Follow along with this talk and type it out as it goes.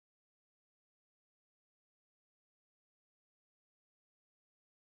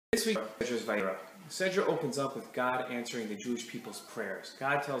This week, Sedra Vaera. Sedra opens up with God answering the Jewish people's prayers.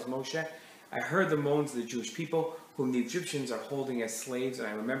 God tells Moshe, I heard the moans of the Jewish people, whom the Egyptians are holding as slaves, and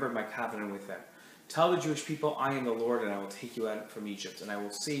I remembered my covenant with them. Tell the Jewish people, I am the Lord, and I will take you out from Egypt, and I will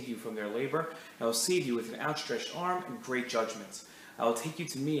save you from their labor, and I will save you with an outstretched arm and great judgments. I will take you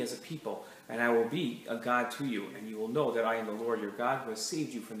to me as a people, and I will be a God to you, and you will know that I am the Lord your God, who has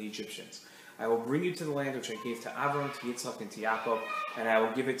saved you from the Egyptians. I will bring you to the land which I gave to Avram, to Yitzchak, and to Yaakov, and I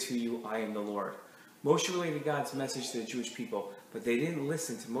will give it to you. I am the Lord. Moshe related God's message to the Jewish people, but they didn't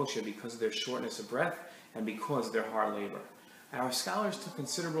listen to Moshe because of their shortness of breath and because of their hard labor. Our scholars took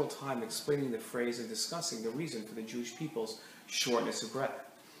considerable time explaining the phrase and discussing the reason for the Jewish people's shortness of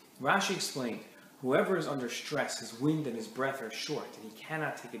breath. Rashi explained, whoever is under stress, his wind and his breath are short, and he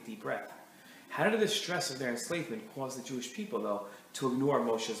cannot take a deep breath. How did the stress of their enslavement cause the Jewish people, though, to ignore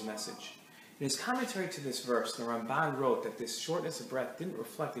Moshe's message? In his commentary to this verse, the Ramban wrote that this shortness of breath didn't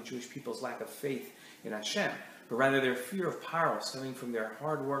reflect the Jewish people's lack of faith in Hashem, but rather their fear of Paro stemming from their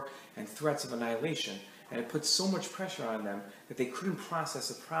hard work and threats of annihilation, and it put so much pressure on them that they couldn't process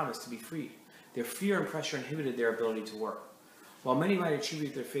a promise to be freed. Their fear and pressure inhibited their ability to work. While many might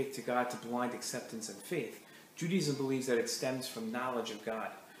attribute their faith to God to blind acceptance and faith, Judaism believes that it stems from knowledge of God.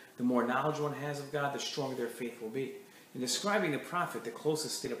 The more knowledge one has of God, the stronger their faith will be. In describing the prophet, the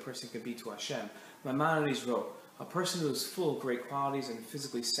closest state a person can be to Hashem, Maimonides wrote, a person who is full of great qualities and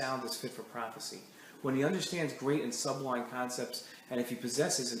physically sound is fit for prophecy. When he understands great and sublime concepts, and if he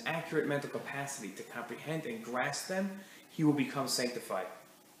possesses an accurate mental capacity to comprehend and grasp them, he will become sanctified.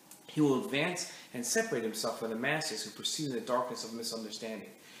 He will advance and separate himself from the masses who proceed in the darkness of misunderstanding.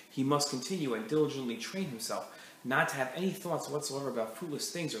 He must continue and diligently train himself not to have any thoughts whatsoever about fruitless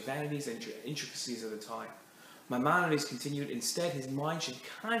things or vanities and intricacies of the time. Maimonides continued, instead his mind should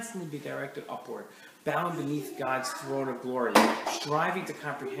constantly be directed upward, bound beneath God's throne of glory, striving to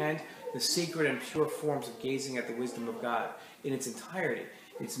comprehend the sacred and pure forms of gazing at the wisdom of God in its entirety,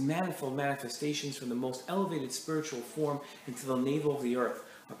 its manifold manifestations from the most elevated spiritual form into the navel of the earth,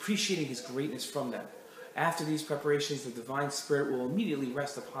 appreciating his greatness from them. After these preparations, the divine spirit will immediately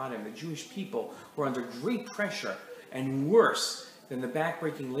rest upon him. The Jewish people were under great pressure, and worse than the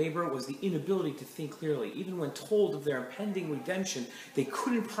backbreaking labor was the inability to think clearly. Even when told of their impending redemption, they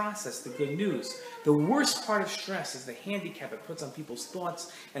couldn't process the good news. The worst part of stress is the handicap it puts on people's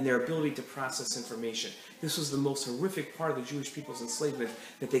thoughts and their ability to process information. This was the most horrific part of the Jewish people's enslavement,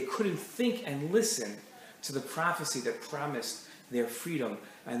 that they couldn't think and listen to the prophecy that promised their freedom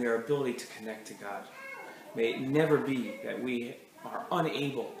and their ability to connect to God. May it never be that we are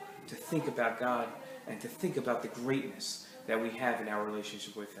unable to think about God and to think about the greatness that we have in our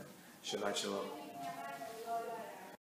relationship with Him. Shabbat Shalom.